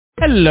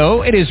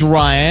Hello, it is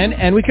Ryan,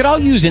 and we could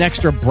all use an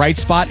extra bright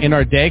spot in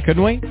our day,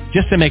 couldn't we?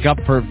 Just to make up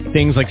for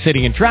things like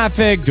sitting in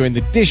traffic, doing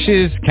the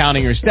dishes,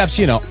 counting your steps,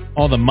 you know,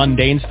 all the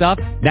mundane stuff.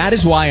 That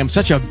is why I'm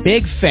such a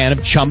big fan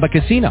of Chumba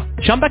Casino.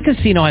 Chumba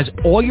Casino has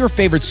all your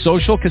favorite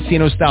social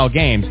casino-style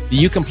games that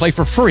you can play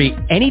for free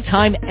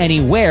anytime,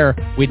 anywhere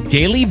with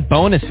daily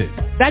bonuses.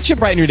 That should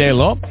brighten your day a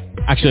little.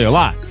 Actually, a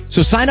lot.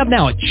 So sign up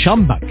now at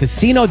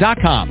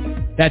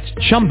ChumbaCasino.com. That's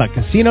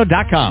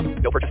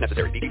ChumbaCasino.com. No purchase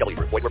necessary. VGW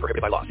Group. Void where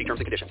prohibited by law. See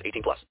terms and conditions.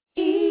 18+.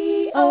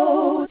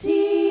 EOTM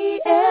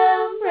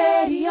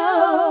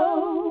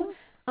Radio.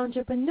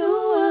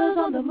 Entrepreneurs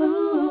on the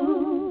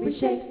move.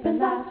 Reshaping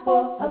lives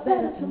for a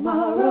better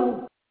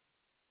tomorrow.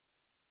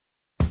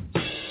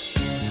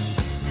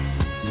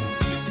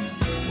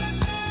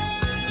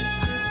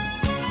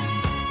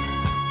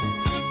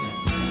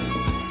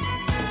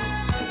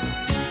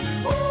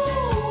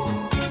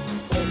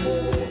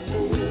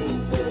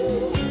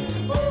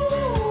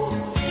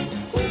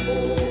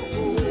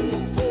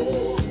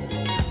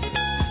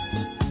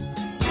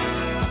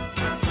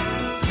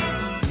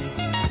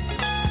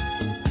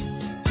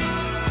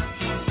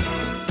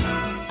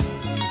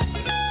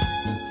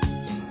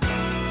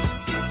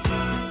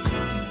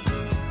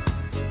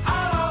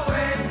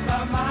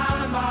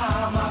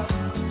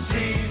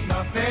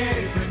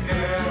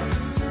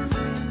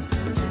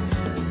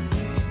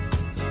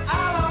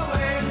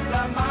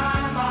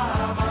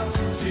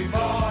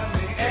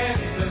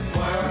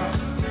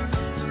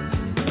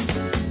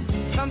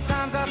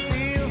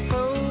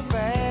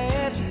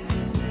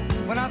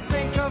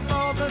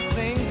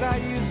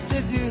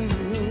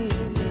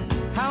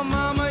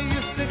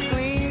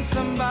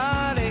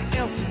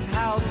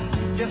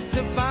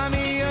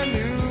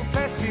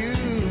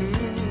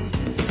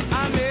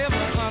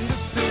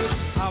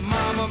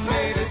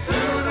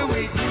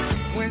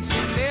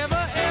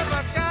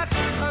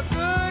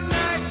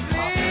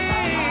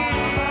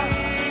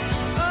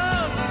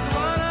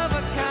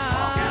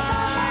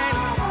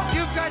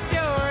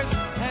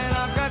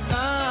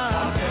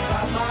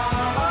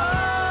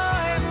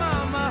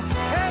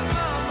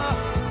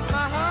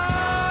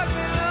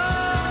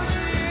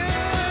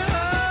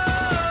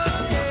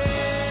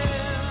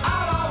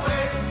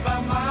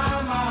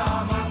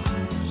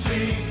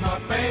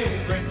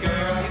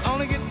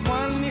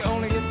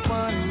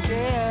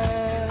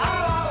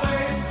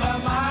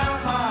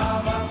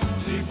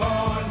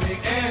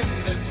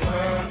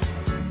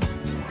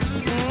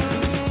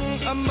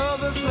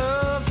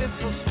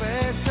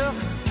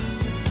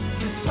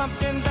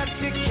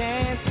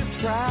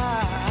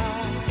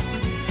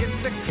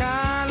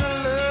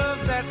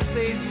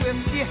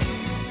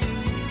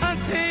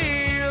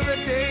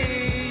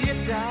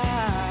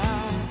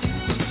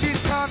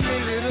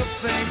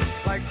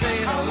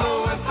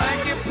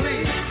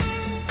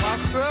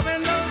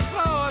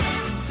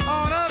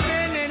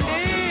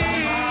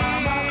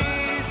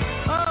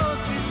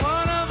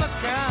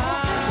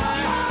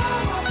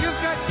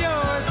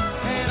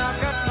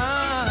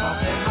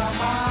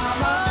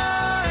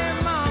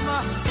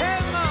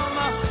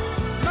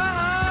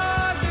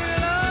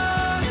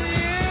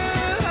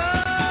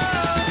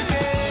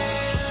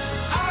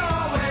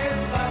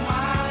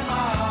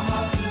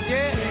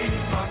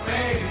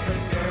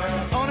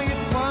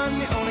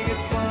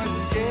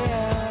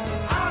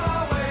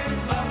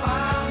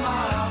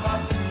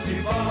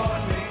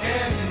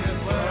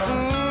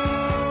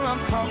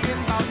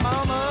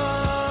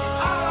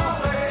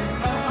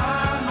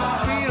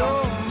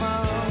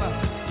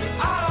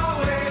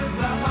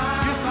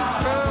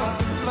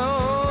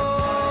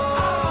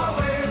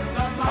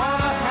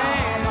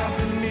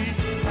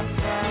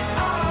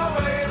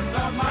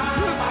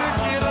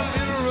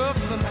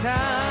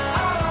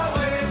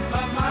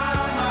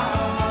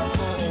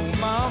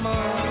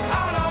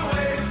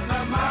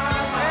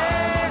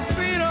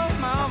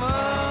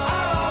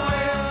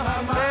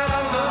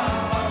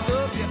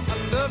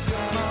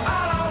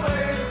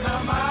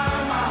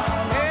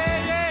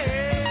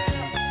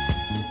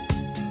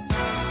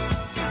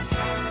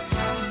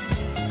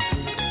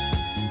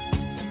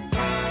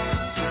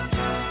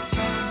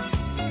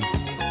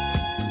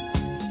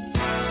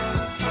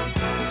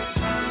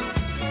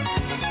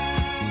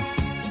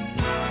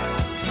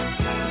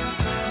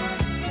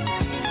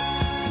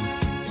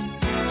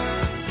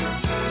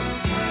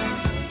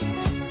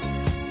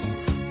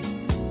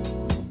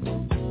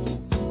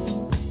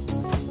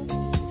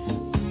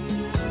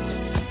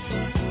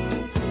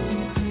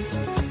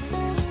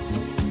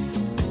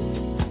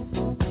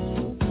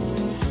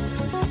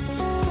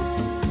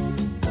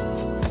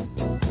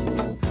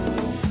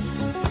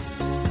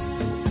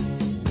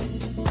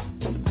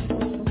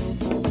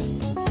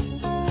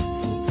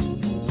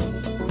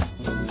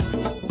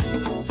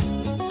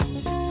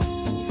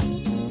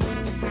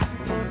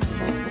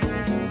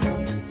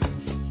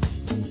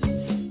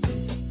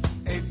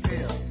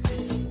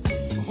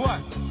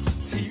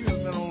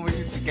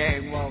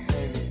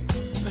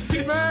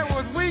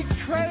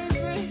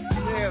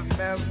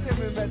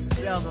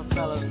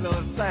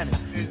 Sunny.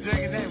 Just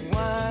drinking that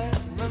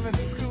wine. Remember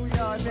the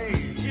schoolyard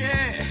days?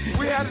 Yeah.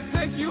 We had to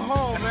take you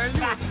home, man.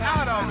 You was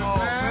out of it,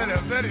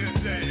 man. Better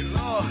day.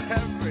 Lord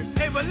have mercy.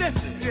 Hey, but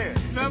listen. Yeah.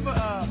 Remember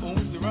when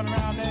we used to run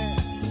around there?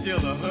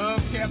 Steal the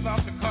hubcaps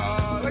off the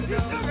car. What you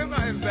talking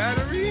about in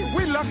battery?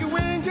 We lucky we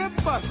ain't get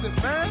busted,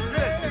 man.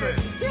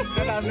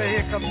 And I say,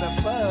 here comes the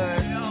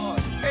fun.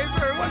 Hey,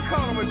 Bird, what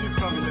color was you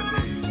coming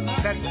today?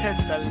 That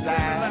tender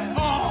line.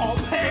 Oh,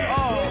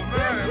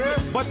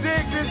 man. But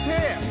dig this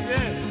here.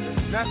 Yeah.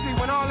 Now, see,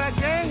 when all that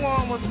gang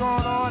war was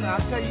going on,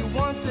 I'll tell you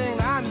one thing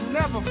I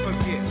never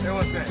forget.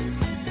 What's that?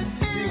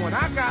 See, when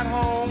I got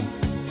home,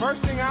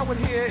 first thing I would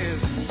hear is,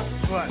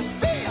 what?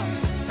 Bill!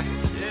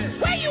 Yeah.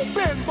 Where you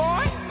been,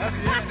 boy? That's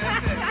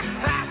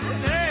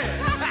it.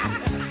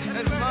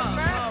 That's Mom.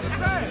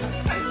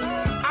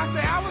 I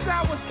say, I was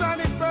out with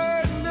Sonny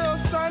Bird and Lil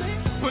Sonny.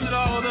 Put it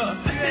all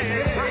up.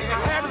 Yeah.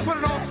 I had to put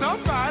it on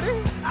somebody.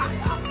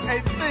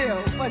 Hey,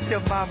 Phil, what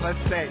your mama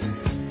say?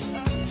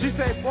 She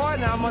said, boy,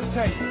 now I'm going to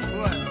tell you.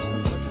 What?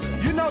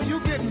 You know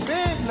you getting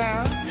big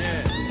now.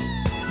 Yeah.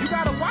 You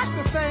got to watch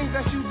the things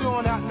that you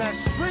doing out in that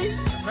street.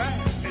 Right.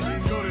 And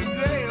you go to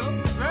jail.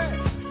 Right.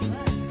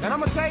 And I'm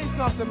going to tell you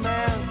something,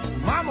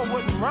 man. Mama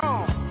wasn't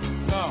wrong.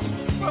 No.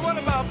 But what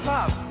about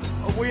Pop?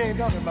 Oh, we ain't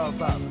talking about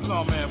Pop.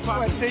 No, man.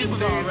 Pop was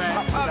all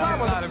right.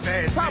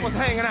 Pop was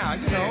hanging out,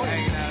 you know.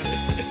 Hanging out.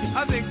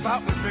 I think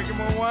Pop was drinking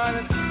more wine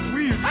than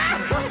we used to.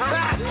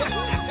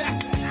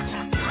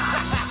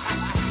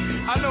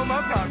 I know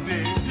my Pop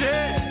did.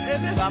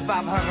 Yeah. My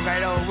Pop hung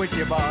right over with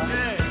you, boy.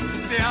 Yeah.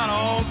 Stay out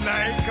all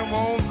night, come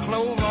home,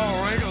 clothes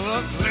all wrinkled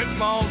up, lip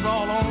balls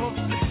all on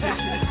them.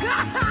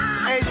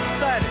 Hey,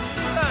 Sonny.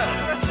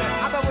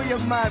 I bet when your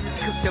mom just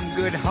cooked some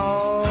good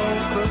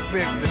home-cooked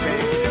breakfast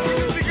today.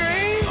 The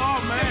green? Oh,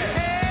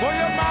 man. Boy,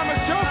 your mama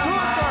sure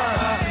cooked her.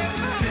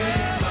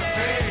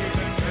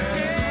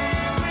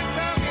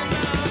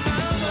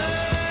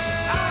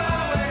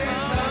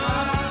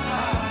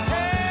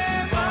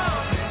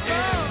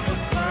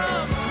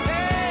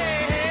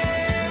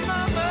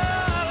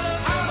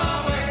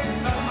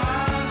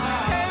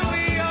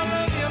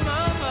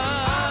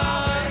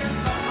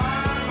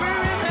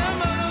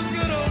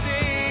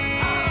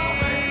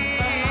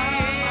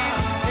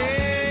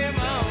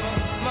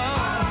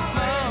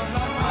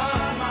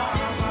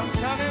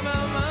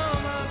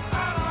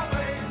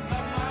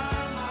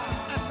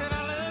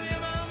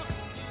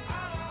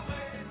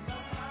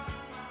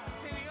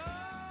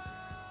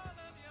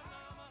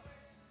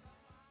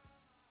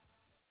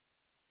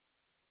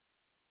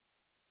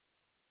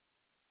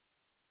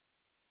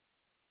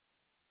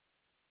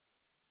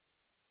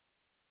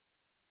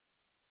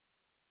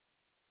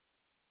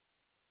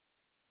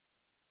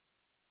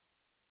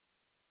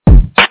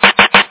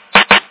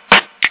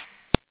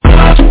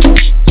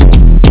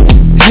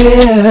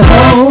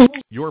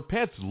 Your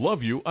pets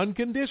love you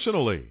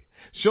unconditionally.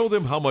 Show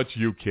them how much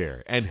you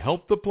care and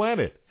help the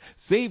planet.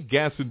 Save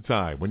gas and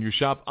time when you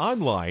shop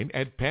online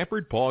at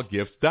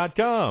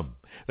PamperedPawGifts.com.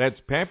 That's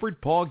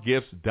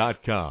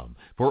PamperedPawGifts.com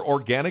for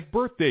organic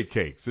birthday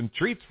cakes and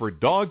treats for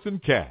dogs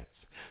and cats.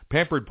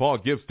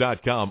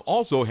 PamperedPawGifts.com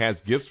also has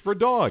gifts for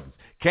dogs,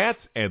 cats,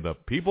 and the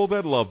people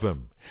that love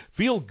them.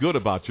 Feel good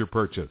about your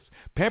purchase.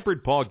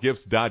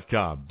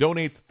 PamperedPawGifts.com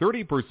donates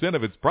 30%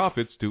 of its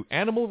profits to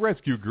animal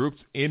rescue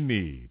groups in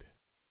need.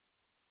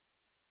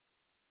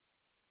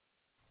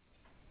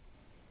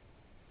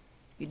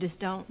 You just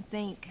don't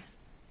think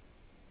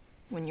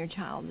when your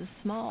child is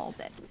small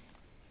that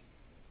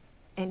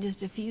in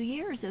just a few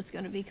years it's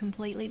going to be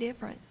completely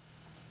different.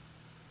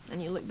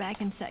 And you look back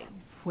and say,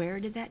 where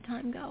did that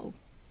time go?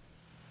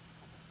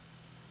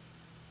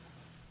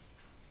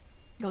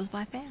 It goes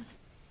by fast.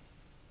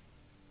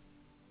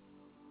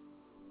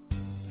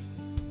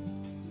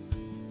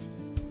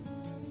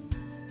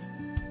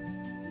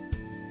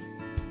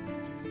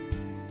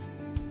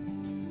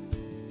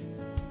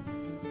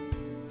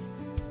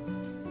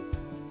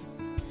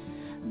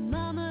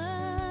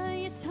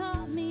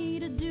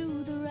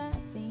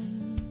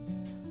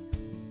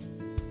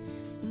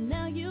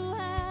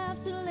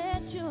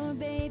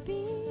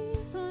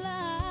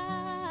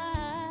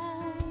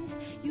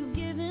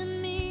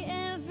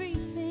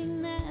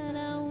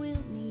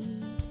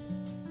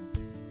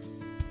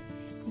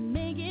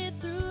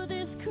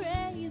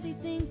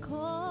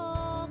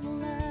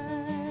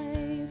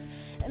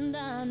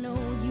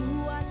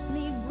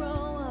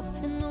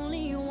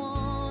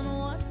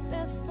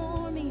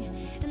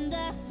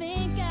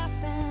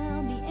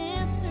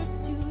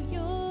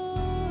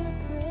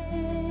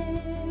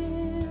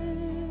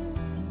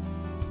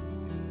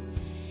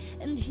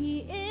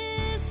 He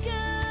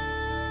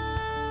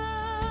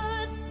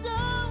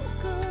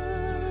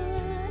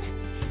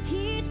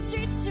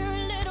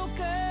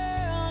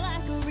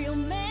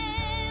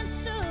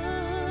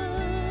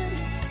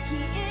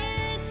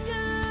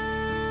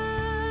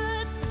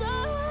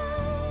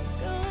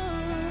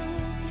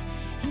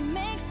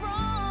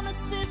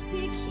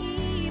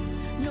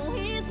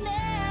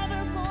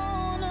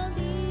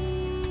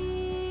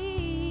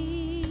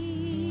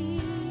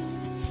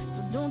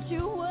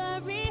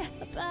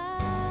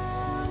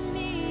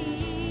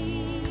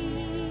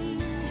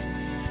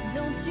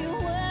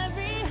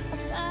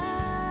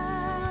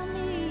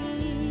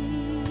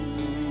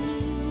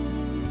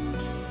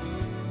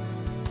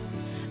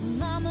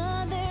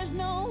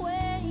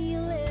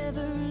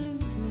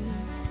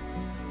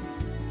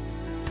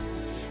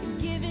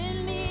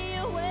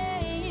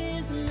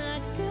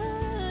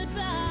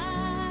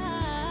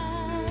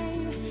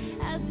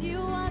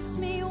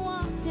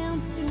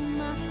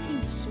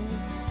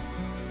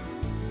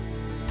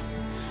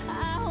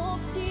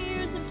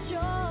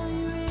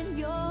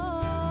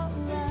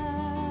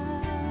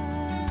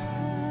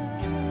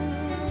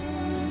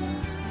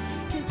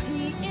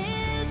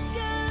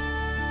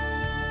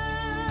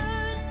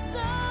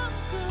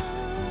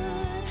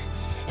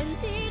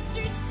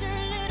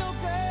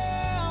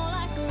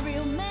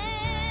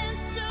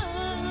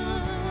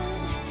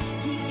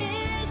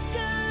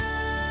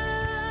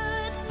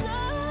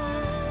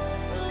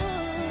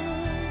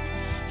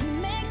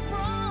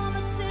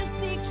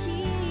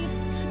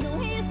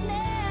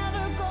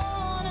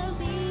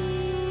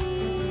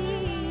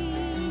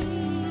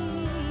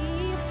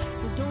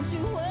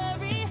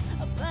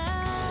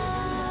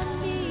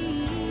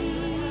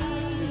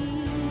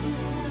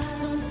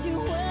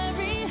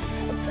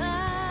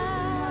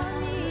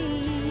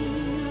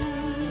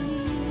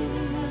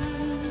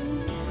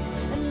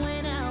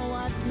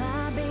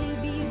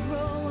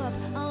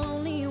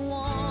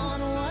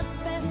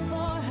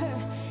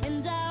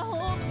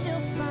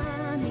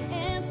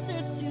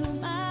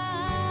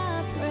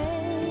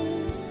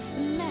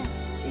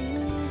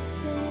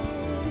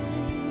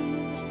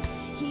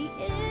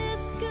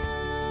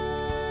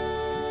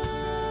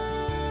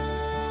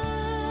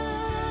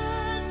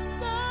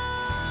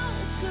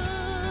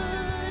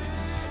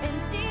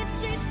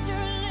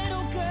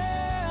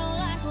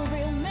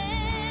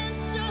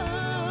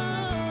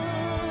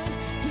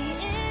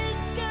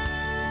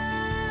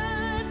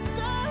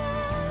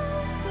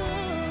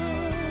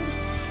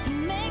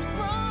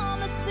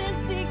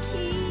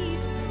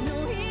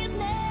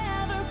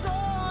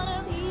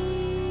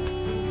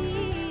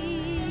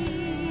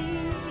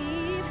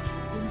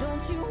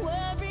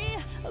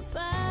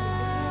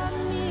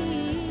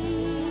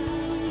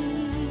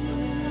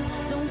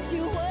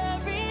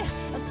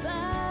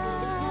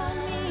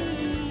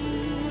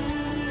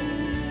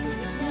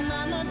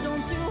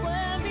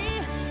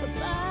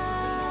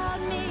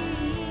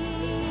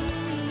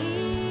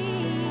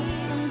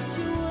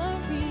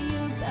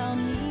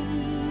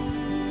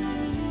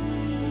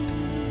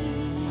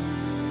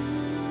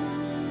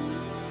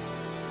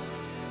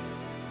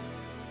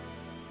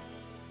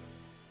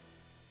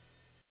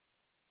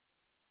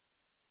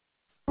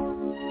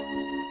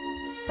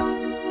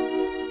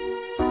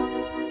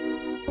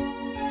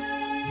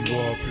You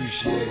all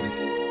appreciate it.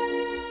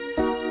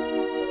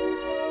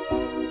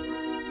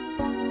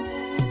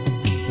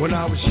 When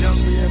I was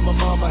young, me and my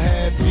mama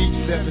had beef,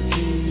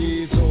 17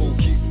 years old,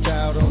 kicked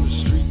out on the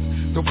street.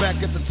 Though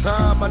back at the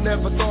time, I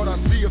never thought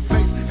I'd see her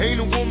face. Ain't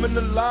a woman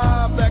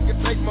alive that could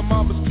take my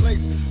mama's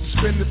place.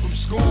 Suspended from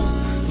school,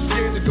 was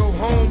scared to go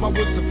home. I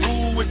was a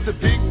fool with the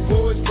big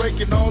boys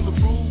breaking all the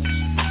rules.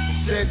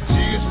 Shed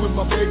tears with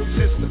my baby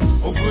sister.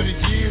 Over the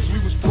years, we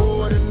was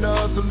poor than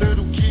other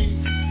little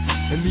kids.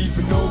 And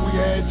even though we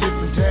had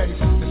different daddies,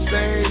 the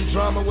same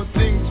drama when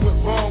things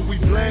went wrong,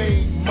 we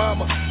blame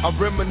mama. I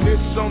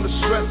reminisce on the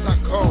stress I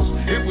caused.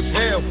 It was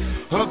hell,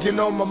 hugging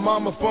on my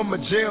mama from a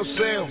jail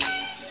cell.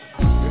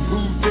 And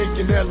who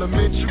thinking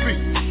elementary?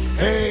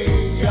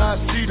 Hey, I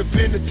see the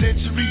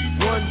penitentiary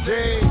one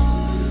day.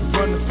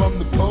 Running from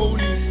the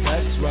police,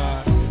 that's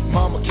right.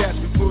 Mama catch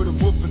me, put a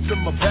whooping to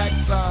my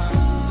backside.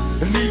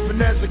 And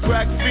even as a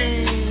crack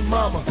fiend,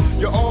 mama,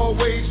 you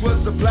always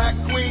was the black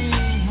queen,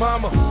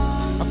 mama.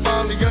 I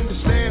finally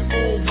understand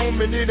for a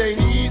woman it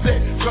ain't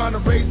easy trying to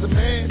raise a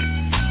man.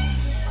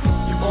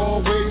 You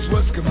always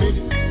was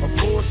committed, a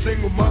poor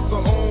single mother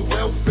on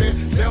welfare.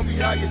 Tell me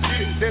how you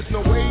did it, there's no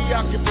way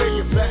I can pay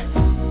you back.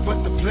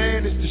 But the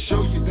plan is to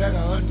show you that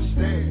I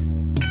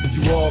understand.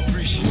 You all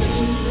appreciate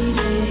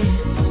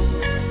it.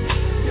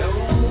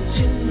 Don't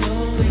you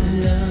know we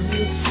love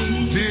you,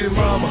 sweet dear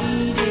mama.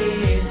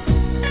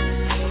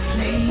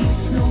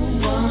 Please no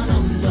one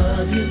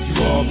above you. You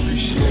all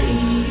appreciate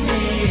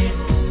it.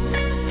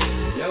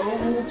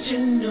 Don't you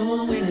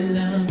know we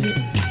love you?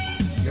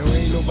 Yo,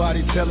 ain't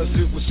nobody tell us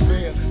it was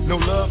fair. No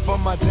love for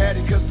my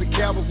daddy cause the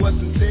coward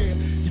wasn't there.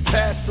 He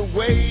passed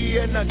away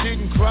and I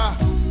didn't cry,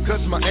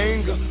 cause my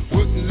anger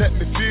wouldn't let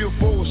me feel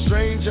for a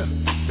stranger.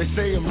 They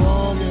say I'm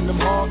wrong and I'm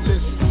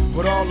heartless,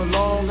 but all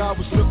along I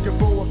was looking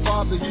for a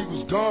father, he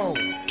was gone.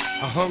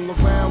 I hung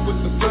around with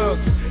the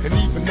thugs, and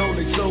even though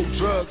they sold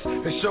drugs,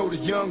 they showed a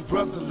young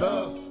brother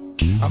love.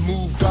 I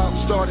moved out,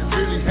 started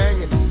really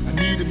hanging. I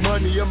needed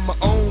money of my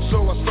own,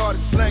 so I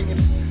started slanging.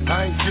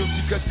 I ain't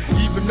guilty cause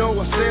even though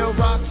I sell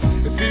rocks,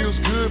 it feels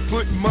good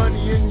putting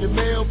money in your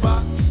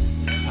mailbox.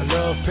 I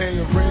love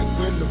paying rent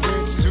when the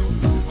rent's due.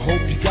 I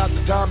hope you got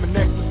the diamond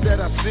necklace that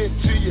I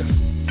sent to you.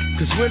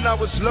 Cause when I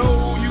was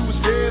low, you was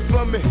there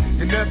for me.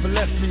 You never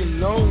left me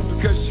alone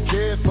because you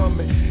cared for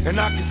me. And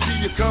I can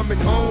see you coming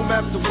home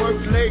after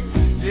work late.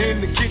 You're in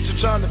the kitchen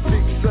trying to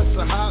fix us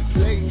a hot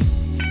plate.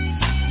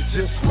 You're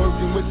just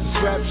working with the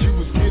scraps you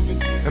was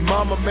given. And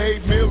mama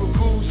made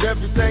miracles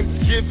every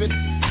Thanksgiving.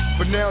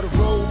 But now the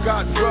road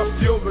got rough,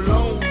 you're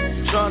alone.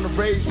 You're trying to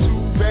raise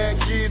two bad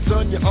kids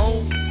on your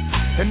own.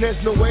 And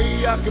there's no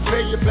way I can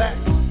pay you back.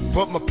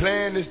 But my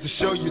plan is to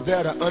show you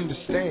that I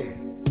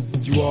understand.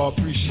 You all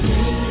appreciate it.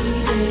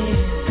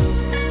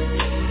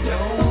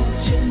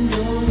 Don't you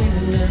know we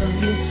love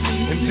you,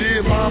 sweet and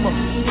dear mama,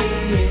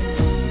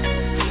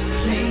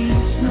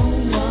 please no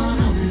one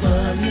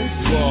above you.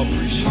 You all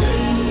appreciate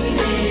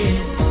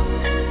it.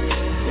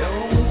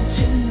 Don't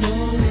you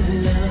know we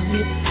love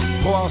you.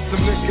 Pour out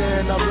some liquor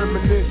and I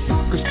reminisce,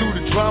 cause through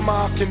the drama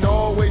I can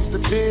always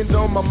depend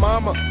on my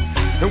mama.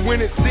 And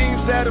when it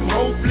seems that I'm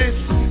hopeless,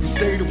 you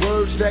say the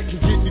words that can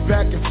get me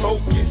back in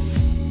focus.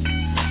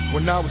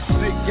 When I was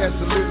sick as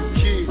a little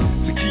kid,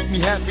 to keep me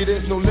happy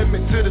there's no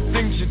limit to the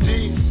things you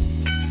did.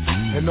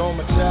 And all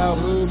my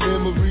childhood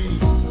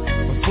memories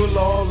are full of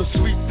all the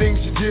sweet things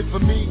you did for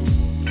me.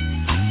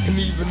 And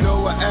even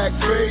though I act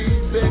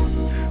crazy,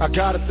 I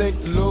gotta thank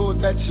the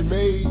Lord that you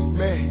made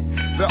me.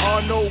 There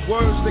are no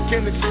words that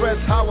can express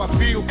how I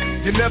feel.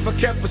 You never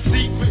kept a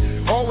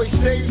secret, always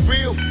stayed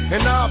real.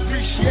 And I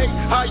appreciate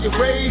how you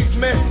raised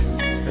me,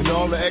 and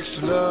all the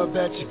extra love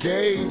that you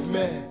gave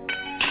me.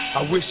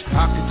 I wish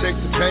I could take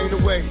the pain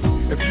away.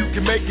 If you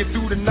can make it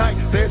through the night,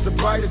 there's a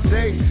brighter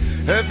day.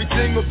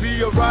 Everything will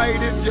be alright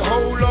if you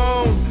hold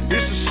on.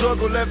 It's a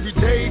struggle every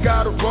day,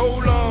 gotta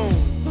roll on.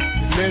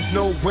 And there's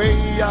no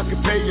way I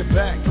can pay you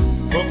back,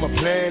 but my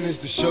plan is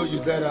to show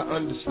you that I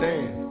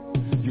understand.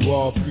 You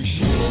all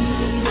appreciate it.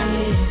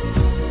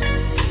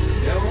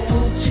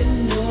 Don't you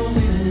know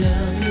we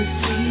love you,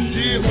 sweet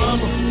dear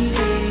mama.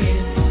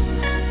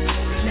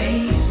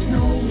 Please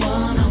no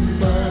one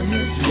above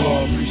you. You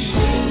all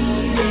appreciate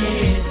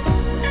it.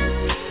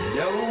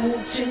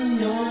 Don't you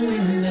know we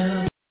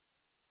love you.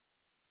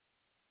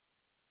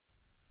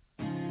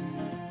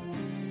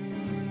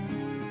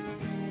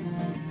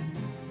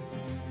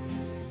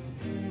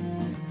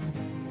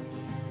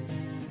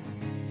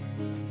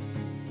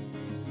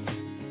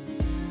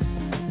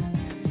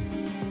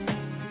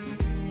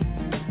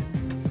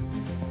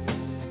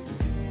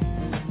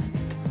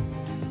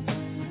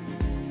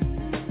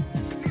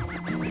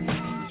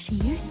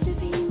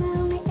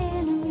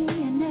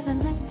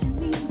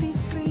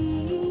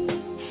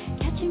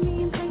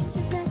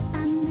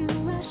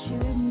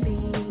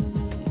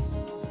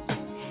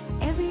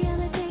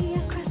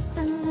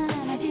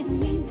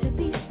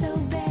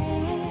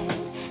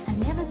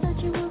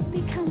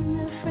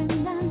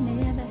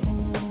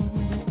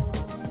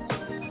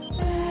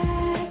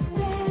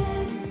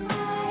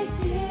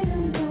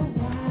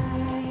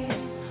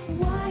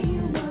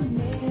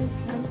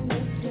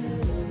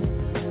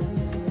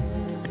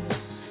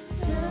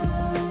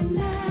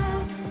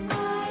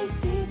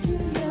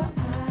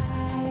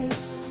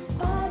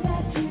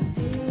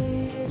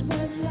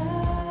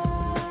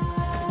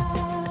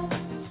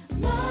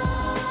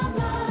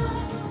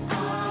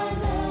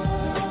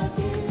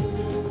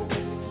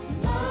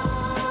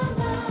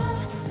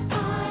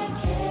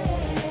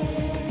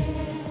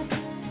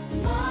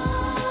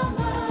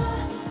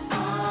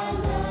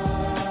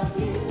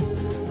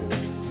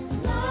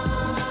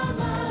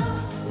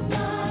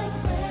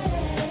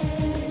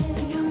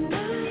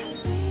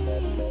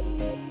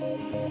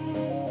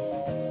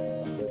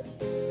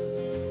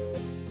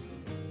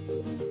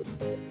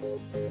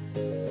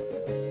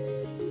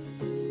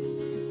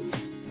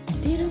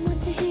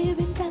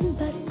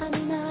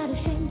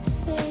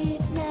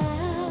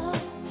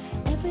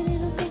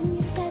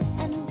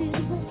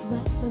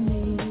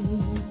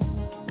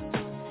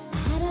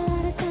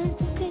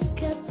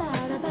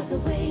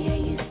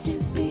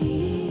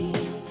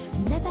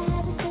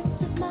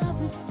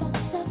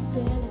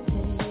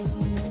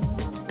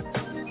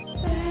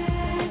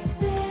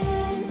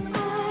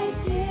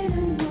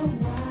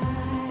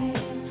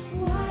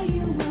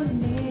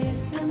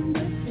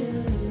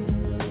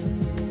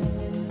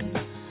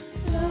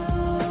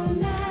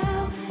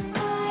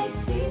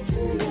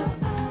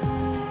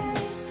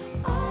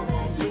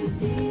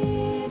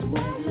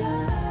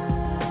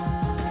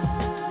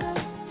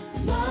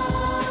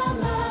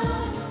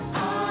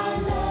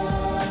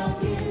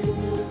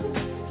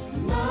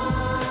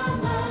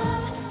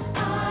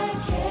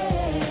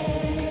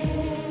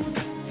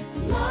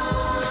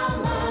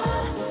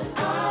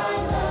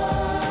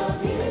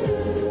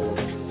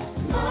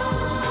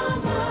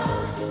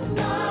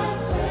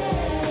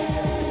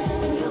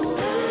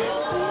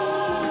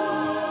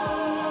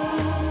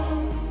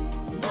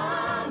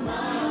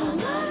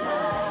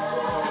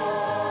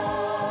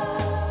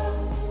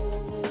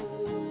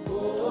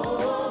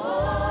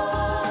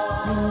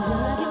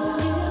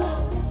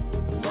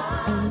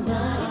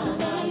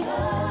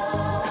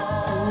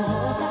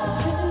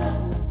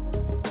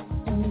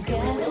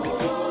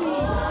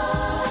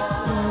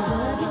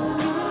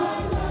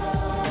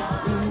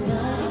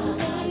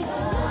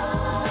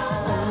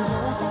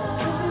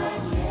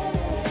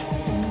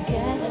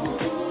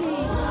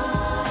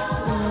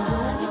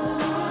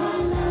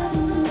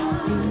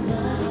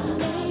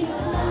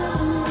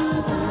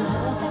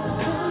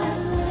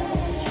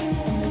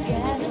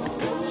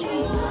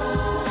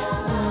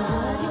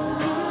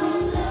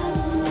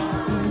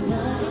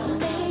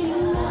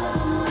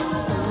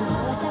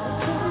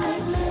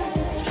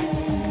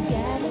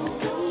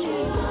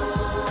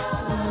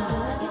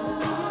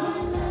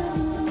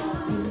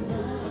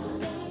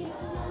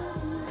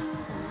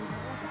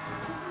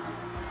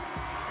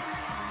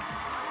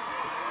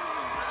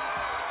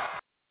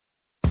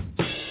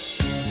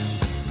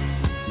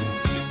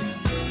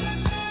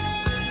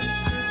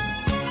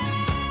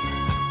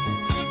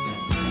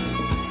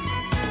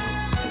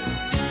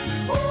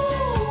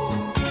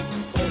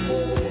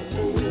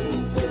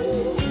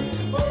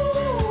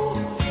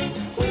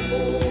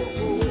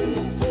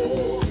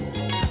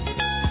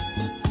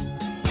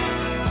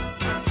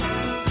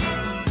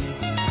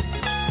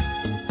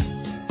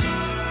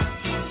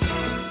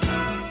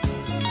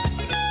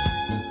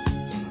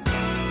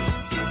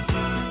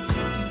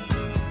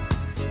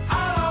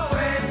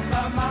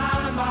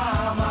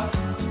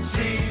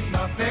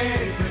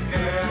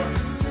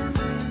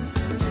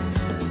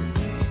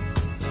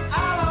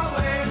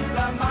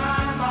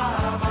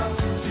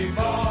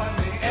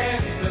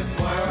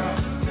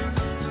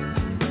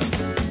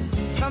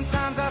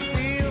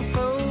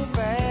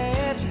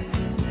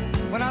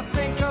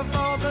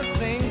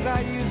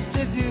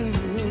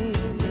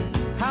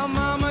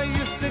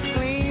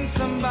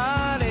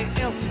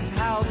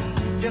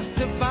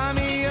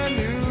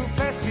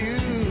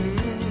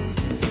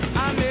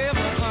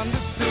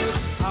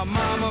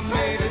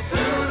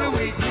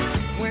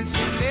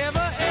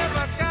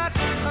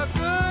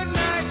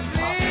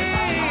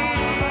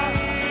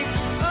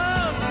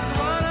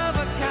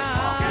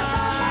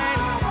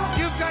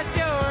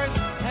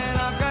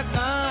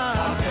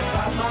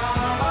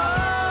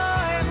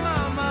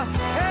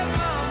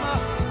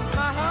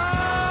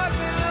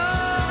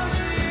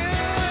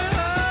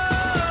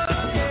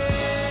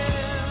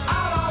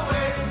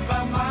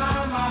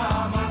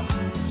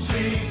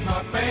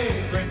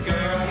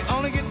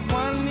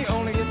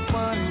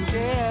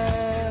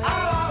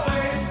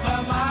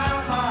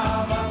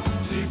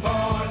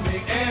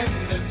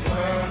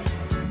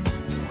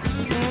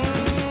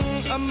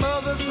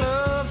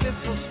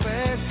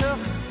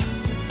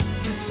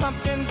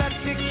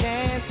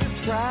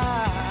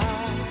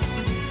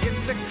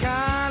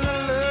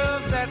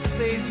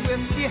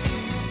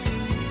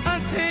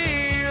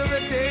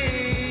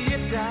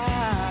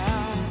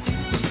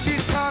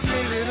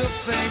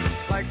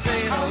 like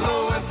saying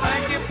hello and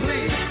thank you,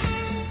 please,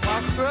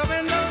 while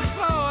scrubbing those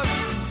floors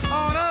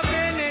on a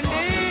bending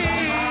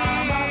knees.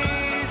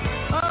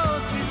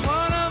 Oh, she's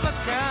one of a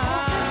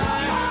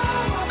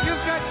kind.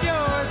 You've got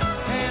yours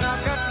and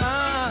I've got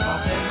mine. Oh,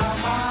 hey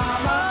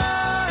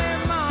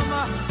mama,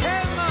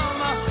 hey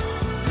mama,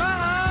 my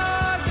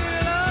heart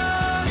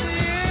belongs to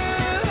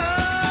you.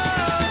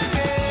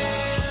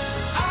 Yeah,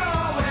 I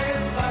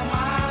always love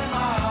my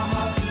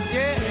mama.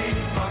 Yeah,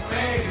 she's my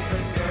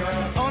favorite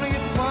girl. Only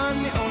gets one,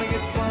 you only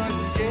get one.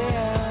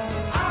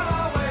 Yeah, I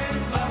always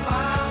love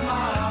my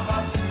mama.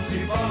 She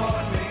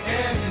brought me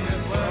in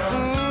this world.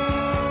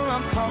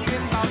 I'm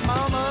talking about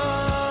mama.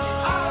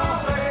 I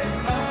always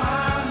love my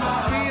mama.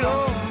 Sweet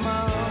old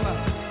mama.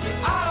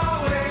 I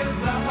always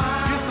love my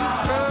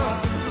mama. Scrub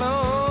the floor.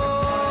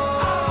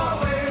 I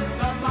always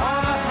love my mama.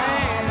 On her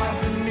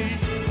hands and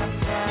knees.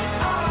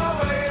 I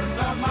always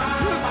love my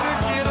mama. Used to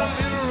get a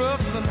little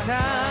rough sometimes.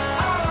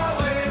 I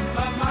always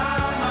love my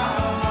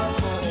mama.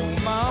 Oh,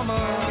 mama.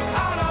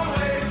 I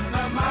always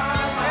love my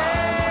mama.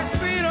 Hey,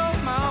 sweet old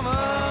mama.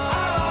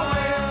 I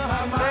always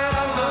love my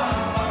mama.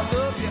 I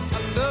love you,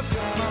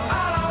 mama.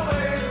 I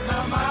always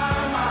love my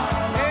mama.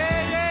 Hey,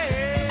 yeah.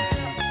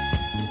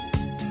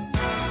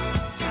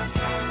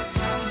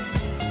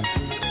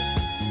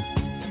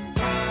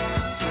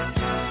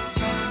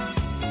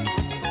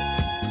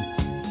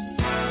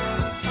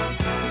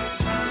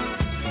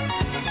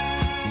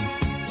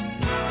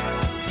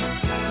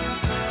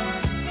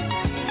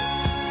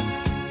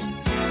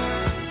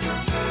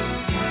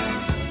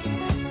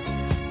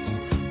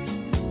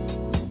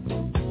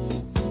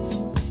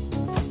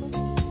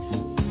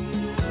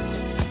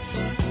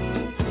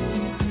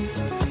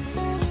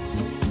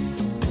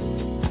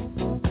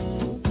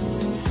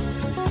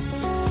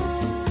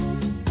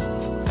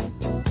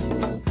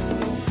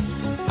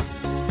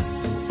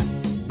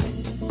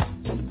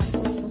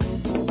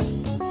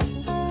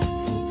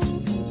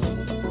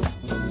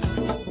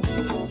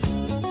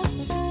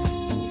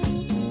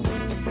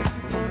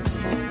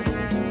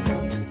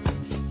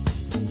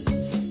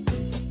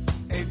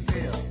 Hey,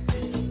 Phil.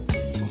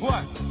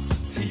 What?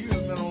 You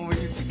remember when we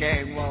used to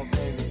gang walk,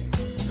 baby?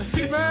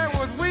 Man,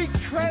 was we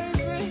crazy?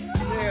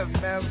 Yeah,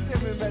 man.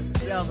 We met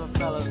the other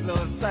fellas,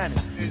 little Sonny.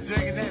 And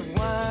drinking that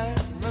wine.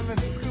 Remember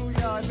the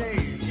schoolyard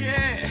days?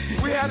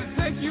 Yeah. We had to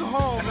take you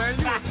home, man.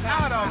 You was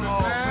out on it,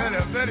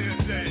 man. Better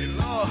day.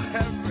 Lord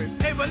have mercy.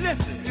 Hey, but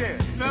listen. Yeah.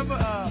 Remember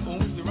when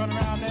we used to run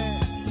around there?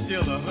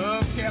 Steal the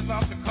hubcaps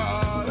off the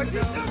car. What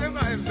you talking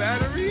about? His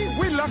battery?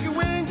 We lucky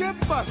we ain't get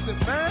busted,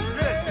 man.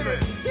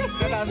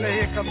 Then I say,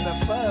 here comes the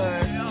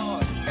fun.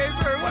 Hey,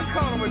 Bird, what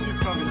color was you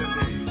coming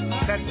today?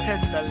 That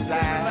tender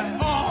line.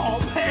 Oh,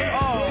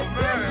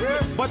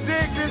 man. But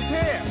dig this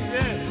here.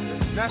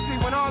 Yeah. Now, see,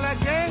 when all that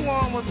gang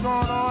war was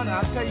going on,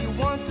 I'll tell you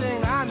one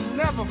thing I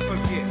never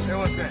forget.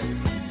 What's that?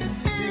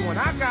 See, when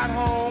I got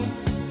home,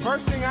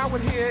 first thing I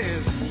would hear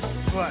is,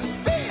 what?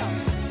 Bill!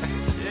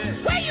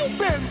 Where you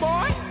been,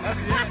 boy?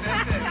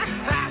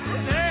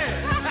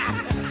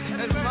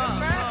 That's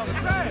Mom.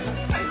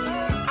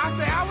 I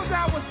say I was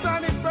out with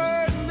Sonny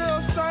Bird and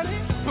Little Sonny.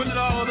 Put it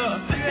all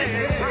up.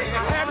 Yeah.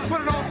 I had to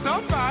put it on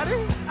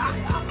somebody.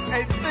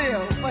 Hey,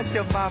 Phil, what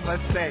your mama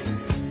say?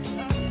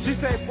 She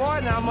say, boy,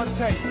 now I'm gonna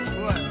tell you.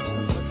 What?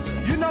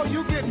 You know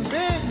you getting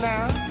big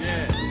now.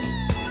 Yeah.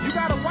 You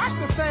gotta watch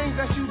the things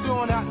that you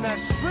doing out in that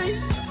street.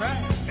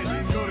 Right. And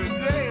you go to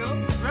jail.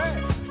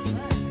 Right.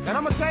 And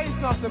I'm gonna tell you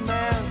something,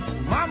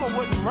 man. Mama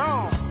wasn't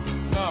wrong.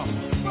 No.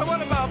 But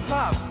what about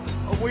Pop?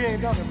 Oh, we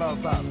ain't talking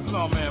about Pop.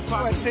 No, man.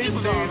 Pop was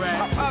all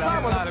right.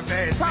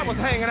 Pop was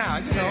hanging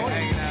out, you know.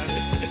 Hanging out.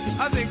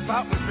 I think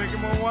Pop was drinking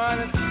more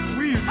wine than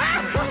we used to.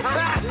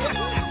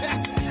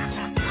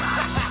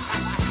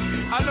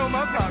 I know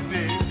my Pop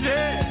did.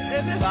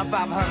 Yeah. My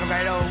Pop hung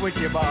right over with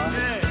you, boy.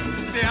 Yeah.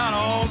 Stay out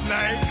all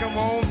night. Come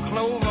on,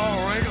 clothes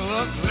all wrinkled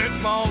up, lip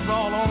balls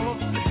all on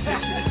them.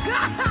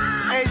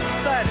 Hey,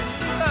 Sonny.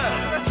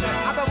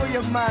 I bet when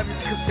your mom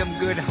just cooked some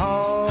good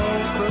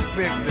home-cooked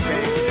ribs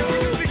today.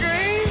 Mr.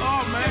 Green?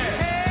 Oh,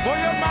 man. Boy,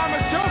 your mama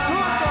sure cooked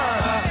for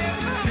her.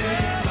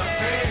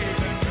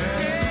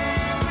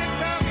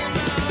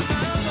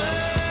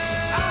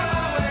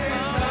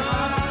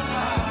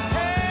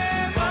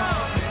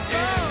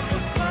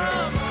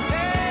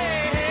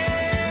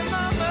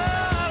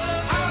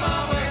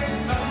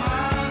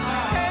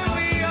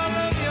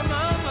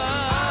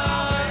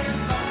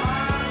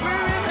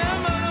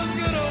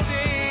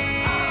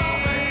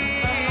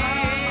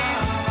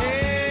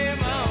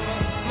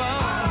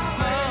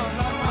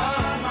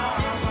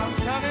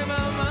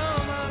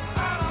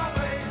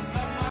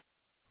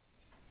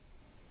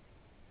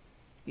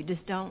 You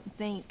just don't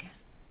think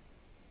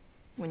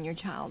when your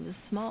child is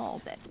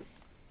small that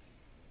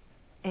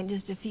in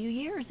just a few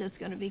years it's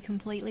going to be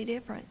completely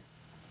different.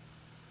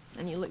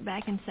 And you look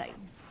back and say,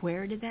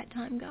 where did that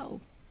time go?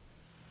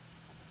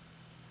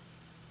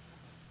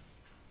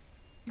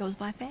 It goes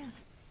by fast.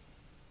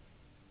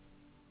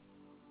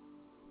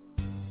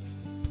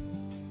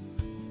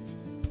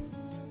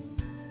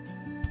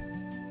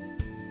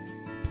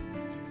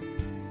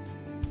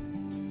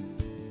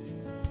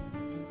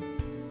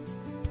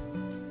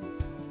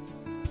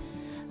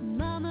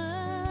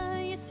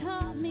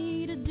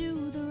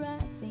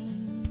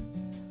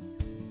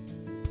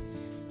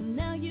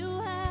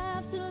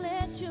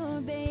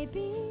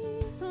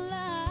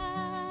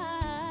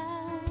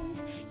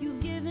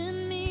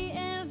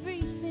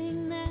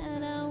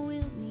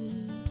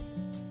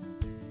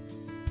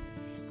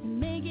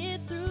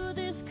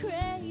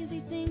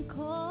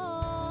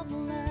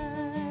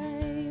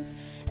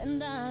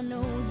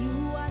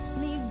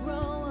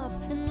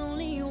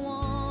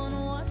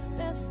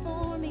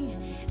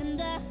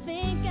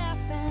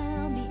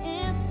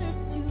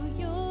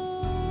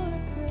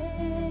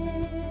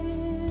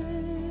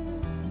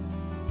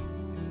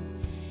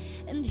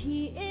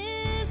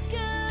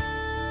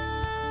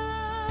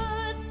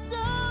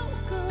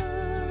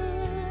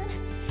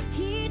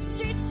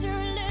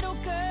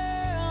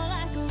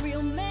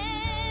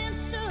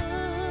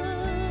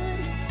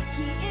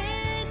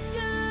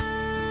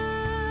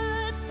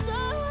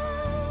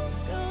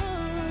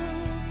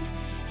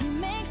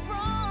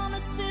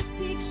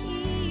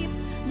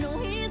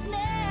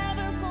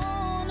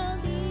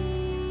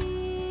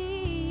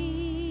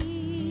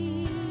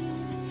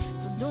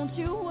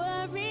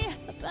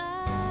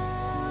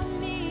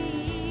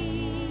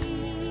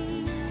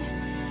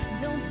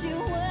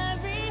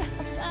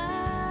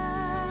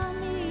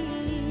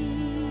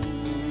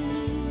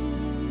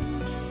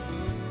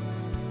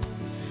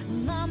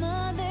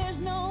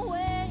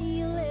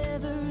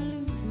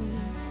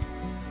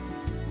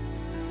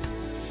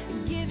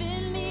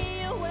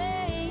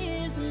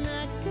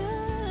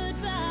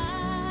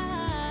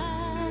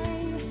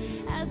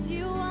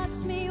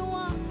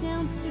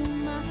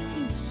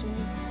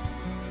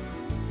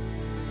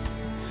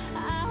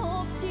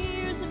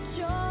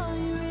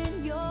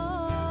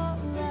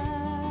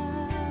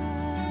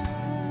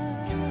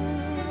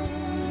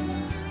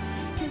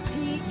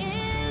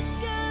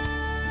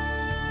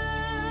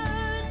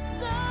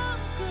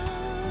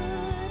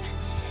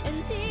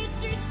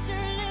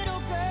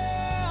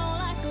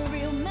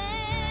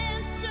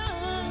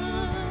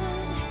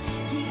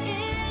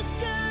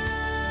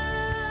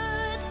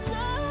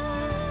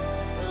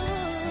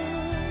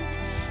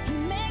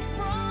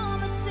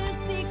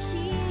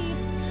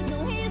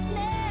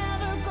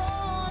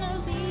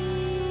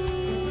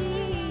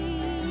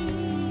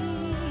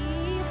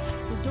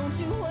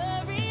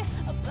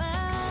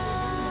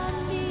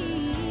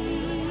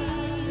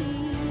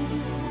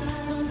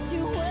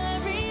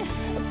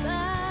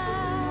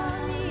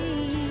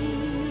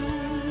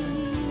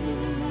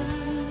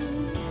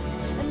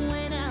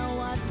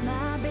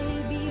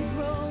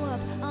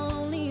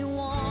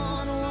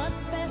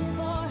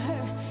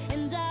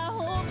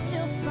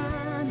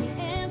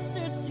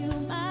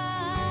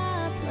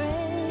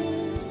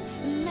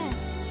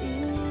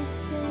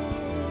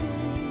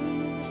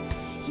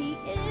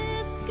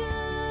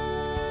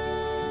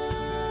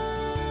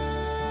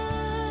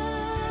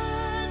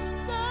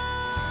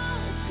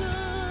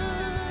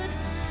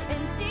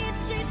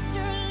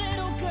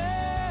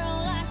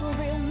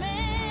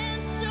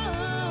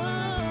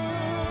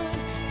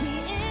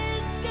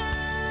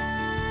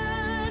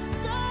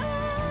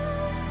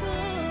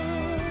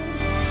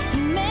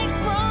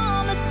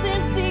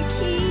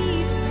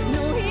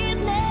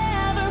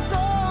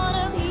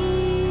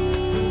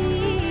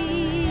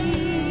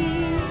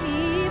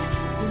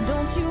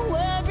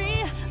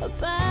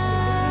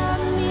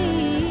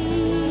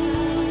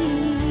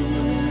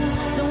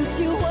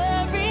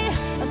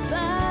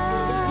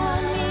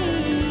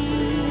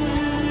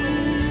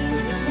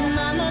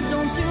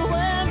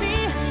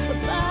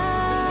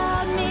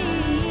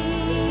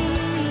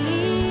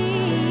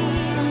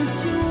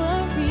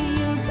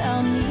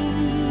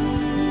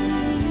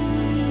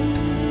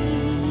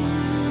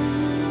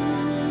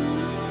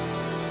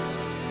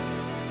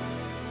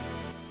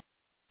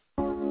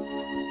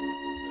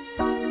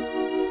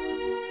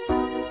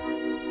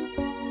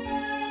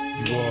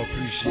 You all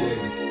appreciate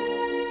it.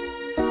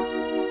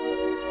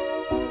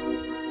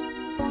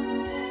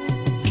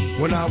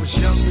 When I was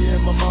young, me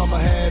and my mama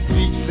had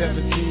beef,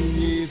 17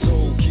 years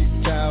old,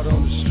 kicked out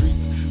on the street.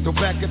 Though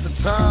back at the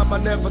time, I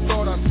never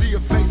thought I'd see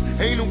her face.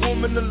 Ain't a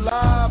woman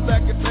alive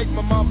that could take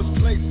my mama's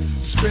place.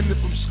 Suspended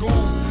from school,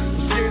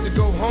 was scared to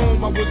go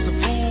home. I was the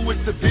fool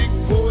with the big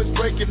boys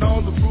breaking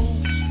all the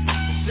rules.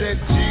 Shed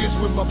tears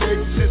with my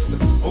baby sister.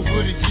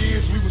 Over the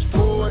years, we was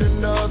poor than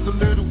other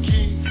little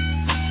kids.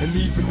 And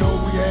even though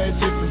we had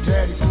different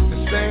daddies,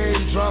 the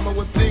same drama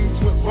when things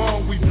went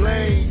wrong, we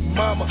blame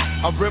mama.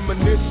 I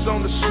reminisce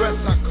on the stress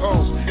I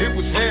caused. It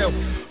was hell,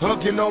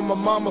 hugging on my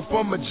mama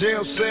from a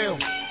jail cell.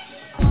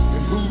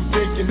 And who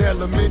thinking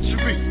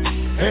elementary?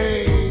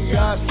 Hey,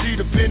 I see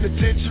the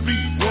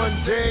penitentiary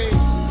one day.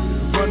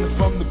 Running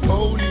from the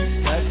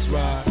police, that's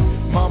right.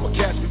 Mama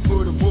catch me,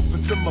 put a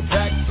whooping to my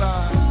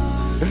backside.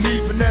 And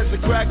even as a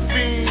crack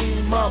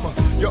fiend, mama,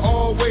 you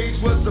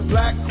always was the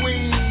black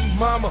queen,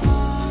 mama.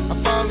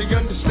 I finally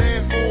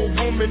understand for a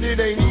woman it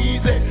ain't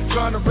easy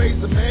trying to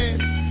raise a man.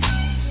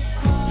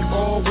 You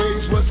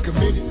always was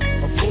committed,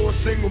 a poor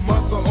single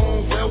mother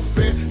on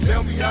welfare.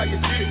 Tell me how you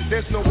did it,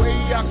 there's no way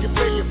I can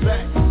pay you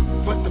back.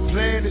 But the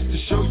plan is to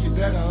show you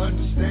that I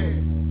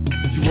understand.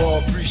 You all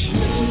appreciate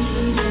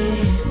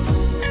it.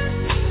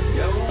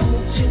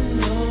 Don't you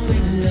know we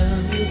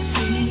love you,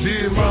 sweet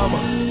dear mama.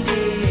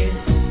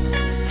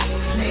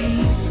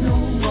 Place no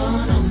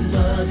one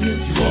above you.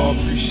 You all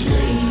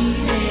appreciate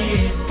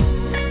it.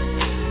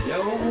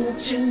 Don't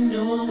you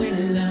know we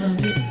love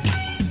you?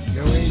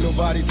 Yo, ain't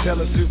nobody tell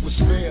us it was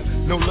fair.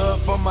 No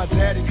love for my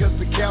daddy cause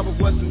the coward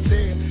wasn't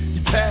there. He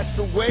passed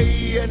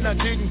away and I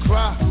didn't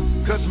cry,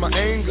 cause my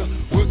anger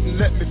wouldn't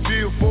let me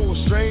feel for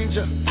a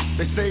stranger.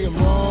 They say I'm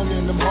wrong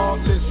and I'm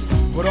heartless,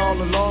 but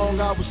all along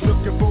I was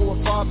looking for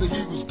a father,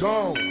 he was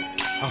gone.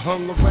 I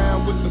hung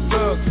around with the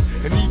thugs,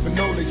 and even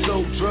though they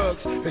sold drugs,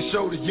 they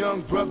showed a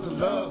young brother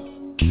love.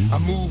 I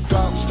moved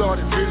out,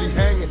 started really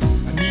hanging.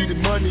 I needed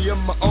money of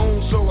my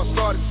own, so I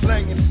started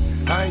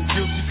slanging. I ain't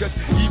guilty cause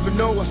even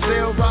though I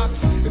sell rocks,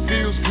 it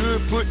feels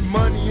good putting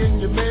money in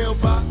your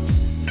mailbox.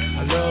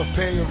 I love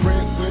paying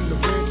rent when the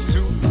rent's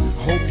due.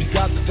 I hope you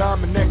got the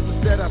diamond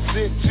necklace that I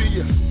sent to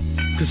you.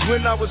 Cause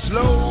when I was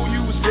low,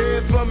 you was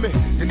there for me.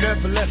 You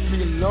never left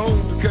me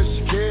alone because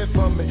you cared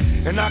for me.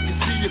 And I can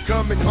see you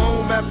coming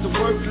home after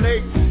work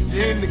late.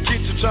 You're in the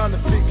kitchen trying to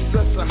fix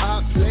us a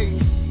hot plate.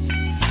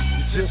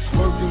 You're just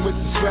working with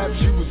the scraps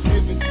you was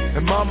given.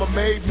 And mama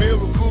made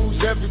miracles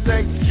every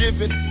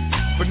Thanksgiving.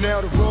 But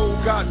now the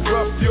road got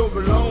rough, you're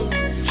alone.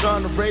 You're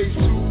trying to raise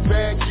two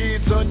bad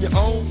kids on your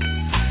own.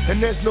 And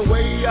there's no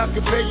way I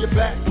can pay you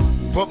back.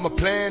 But my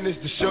plan is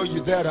to show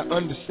you that I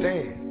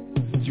understand.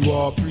 You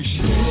all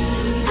appreciate it.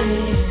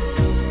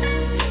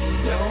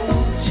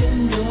 Don't you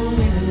know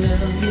we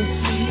love you,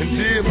 sweet and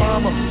dear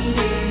mama.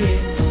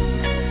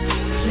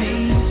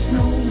 Place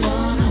no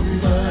one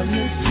above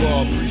you. You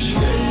all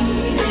appreciate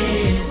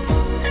it.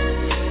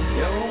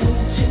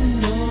 Don't you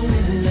know we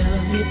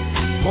love you.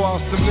 Pour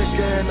out some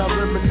liquor and I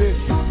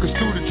reminisce. Cause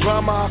through the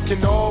drama I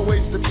can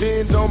always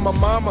depend on my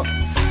mama.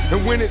 And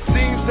when it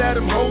seems that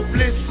I'm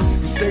hopeless,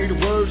 you say the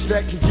words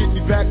that can get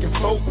me back in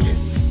focus.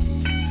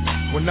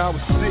 When I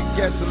was sick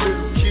as a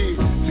little kid,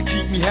 to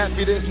keep me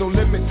happy there's no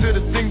limit to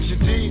the things you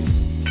did.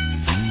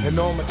 And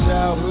all my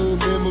childhood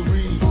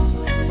memories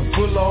are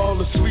full of all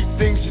the sweet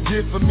things you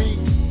did for me.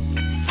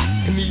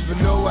 And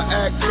even though I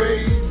act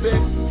crazy,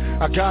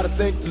 I gotta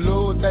thank the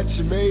Lord that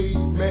you made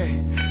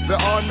me. There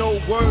are no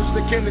words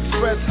that can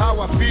express how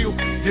I feel.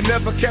 You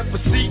never kept a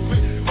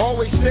secret,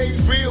 always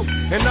stayed real.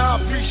 And I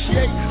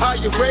appreciate how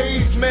you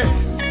raised me,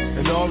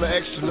 and all the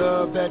extra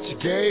love that you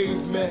gave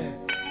me.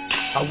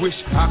 I wish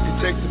I could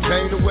take the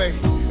pain away.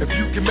 If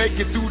you can make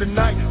it through the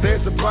night,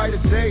 there's a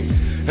brighter day.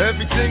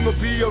 Everything will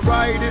be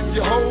alright if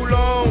you hold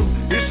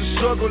on. It's a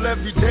struggle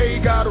every day,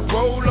 gotta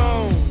roll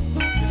on.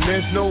 And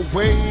there's no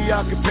way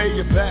I can pay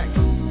you back,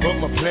 but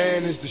my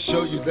plan is to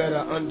show you that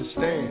I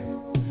understand.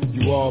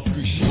 You all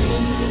appreciate it.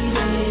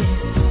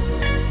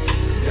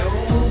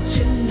 Don't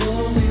you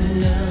know we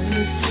love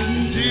you,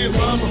 sweet dear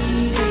mama.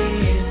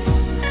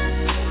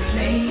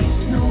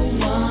 Place no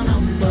one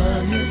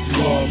above you.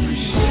 You all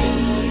appreciate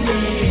it.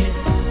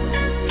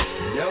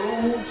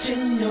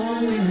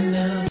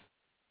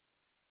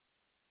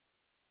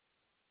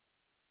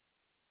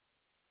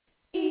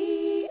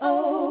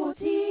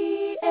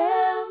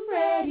 EOTM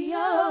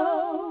Radio,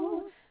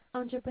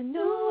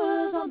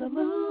 entrepreneurs on the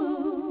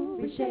move,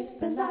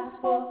 reshaping lives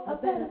for a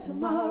better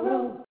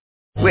tomorrow.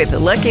 With the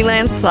Lucky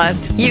Land Slots,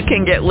 you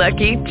can get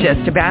lucky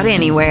just about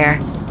anywhere.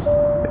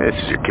 This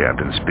is your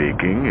captain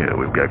speaking.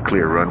 We've got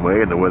clear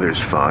runway and the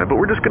weather's fine, but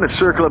we're just going to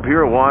circle up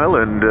here a while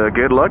and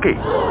get lucky.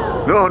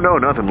 No,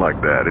 nothing like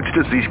that. It's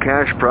just these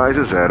cash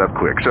prizes add up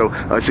quick. So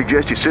I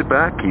suggest you sit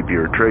back, keep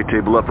your tray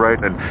table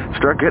upright, and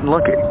start getting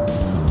lucky.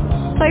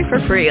 Play for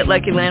free at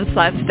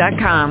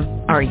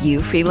LuckyLandSlots.com. Are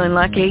you feeling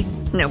lucky?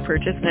 No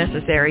purchase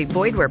necessary.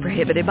 Void where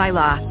prohibited by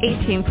law.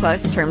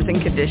 18+ terms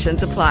and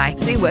conditions apply.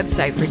 See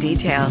website for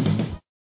details.